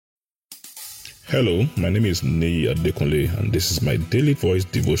Hello, my name is Nei Adekunle, and this is my daily voice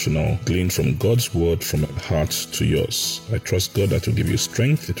devotional gleaned from God's word from my heart to yours. I trust God that will give you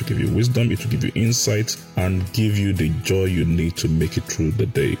strength, it will give you wisdom, it will give you insight, and give you the joy you need to make it through the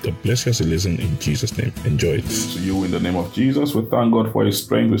day. God bless you as you listen in Jesus' name. Enjoy it. To you in the name of Jesus, we thank God for His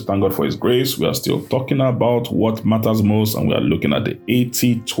strength, we thank God for His grace. We are still talking about what matters most, and we are looking at the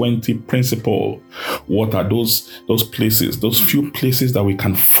 80-20 principle. What are those places, those few places that we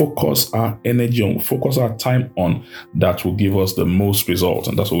can focus our energy on, focus our time on, that will give us the most results?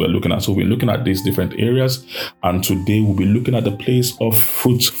 And that's what we're looking at. So we're looking at these different areas, and today we'll be looking at the place of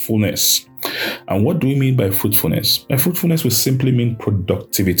fruitfulness. And what do we mean by fruitfulness? By fruitfulness, we simply mean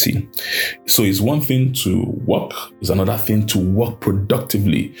productivity. So it's one thing to work, it's another thing to work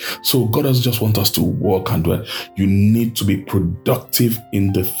productively. So God doesn't just want us to work and do it. You need to be productive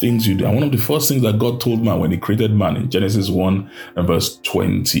in the things you do. And one of the first things that God told man when He created man in Genesis 1 and verse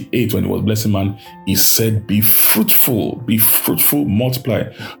 28, when He was blessing man, He said, be fruitful, multiply.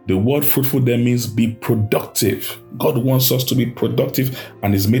 The word fruitful there means be productive. God wants us to be productive,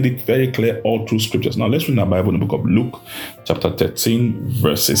 and He's made it very clear all through scriptures. Now let's read our Bible in the book of Luke, chapter 13,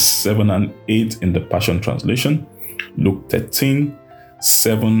 verses 7 and 8 in the Passion Translation. Luke 13,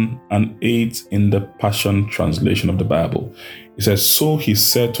 7 and 8 in the Passion Translation of the Bible. It says, so he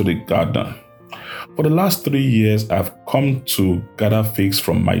said to the gardener, for the last 3 years I have come to gather figs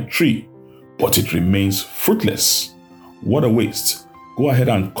from my tree, but it remains fruitless. What a waste. Go ahead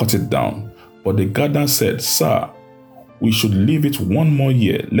and cut it down. But the gardener said, sir, we should leave it 1 more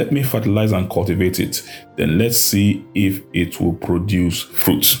year. Let me fertilize and cultivate it. Then let's see if it will produce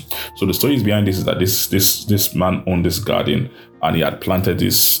fruit. So the story behind this is that this man owned this garden, and he had planted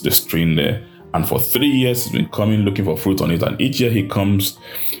this tree in there. And for 3 years, he's been coming looking for fruit on it. And each year he comes,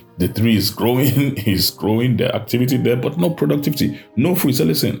 the tree is growing, he's growing, the activity there, but no productivity, no fruit. So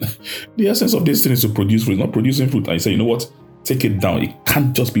listen, the essence of this thing is to produce fruit, not producing fruit. And he said, you know what? Take it down. It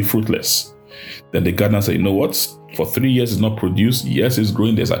can't just be fruitless. Then the gardener said, you know what? For 3 years it's not produced. Yes, it's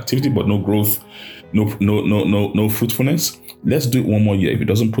growing, there's activity, but no growth, no fruitfulness. Let's do it 1 more year. If it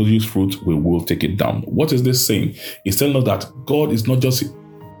doesn't produce fruit, we will take it down. What is this saying? It's telling us that God is not just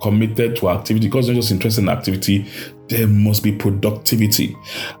committed to activity. God is not just interested in activity. There must be productivity.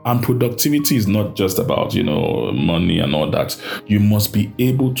 And productivity is not just about, money and all that. You must be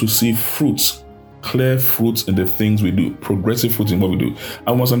able to see fruits. Clear fruits in the things we do, progressive fruits in what we do.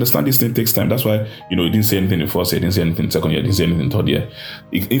 I must understand this thing takes time. That's why, he didn't say anything in the first year, didn't say anything in the second year, didn't say anything in the third year.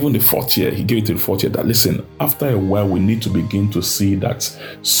 Even the fourth year, he gave it to the fourth year that, listen, after a while, we need to begin to see that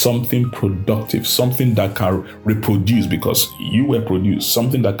something productive, something that can reproduce, because you were produced,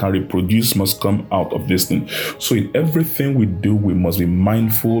 something that can reproduce must come out of this thing. So in everything we do, we must be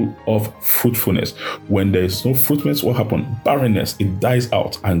mindful of fruitfulness. When there is no fruitfulness, what happens? Barrenness, it dies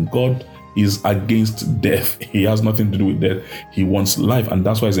out, and God is against death. He has nothing to do with death. He wants life, and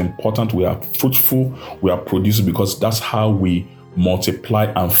that's why it's important we are fruitful, we are producing, because that's how we multiply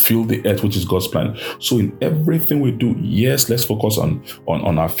and fill the earth, which is God's plan. So in everything we do, yes, let's focus on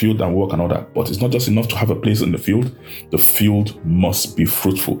our field and work and all that, but it's not just enough to have a place in the field. The field must be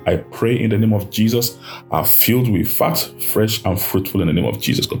fruitful. I pray in the name of Jesus, our field will be fat, fresh, and fruitful in the name of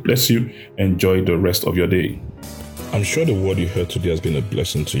Jesus. God bless you. Enjoy the rest of your day. I'm sure the word you heard today has been a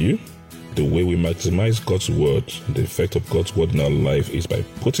blessing to you. The way we maximize God's word, the effect of God's word in our life, is by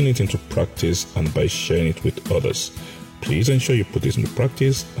putting it into practice and by sharing it with others. Please ensure you put this into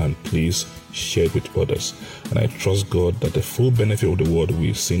practice, and please share it with others. And I trust God that the full benefit of the word will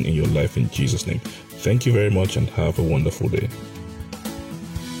be seen in your life in Jesus' name. Thank you very much, and have a wonderful day.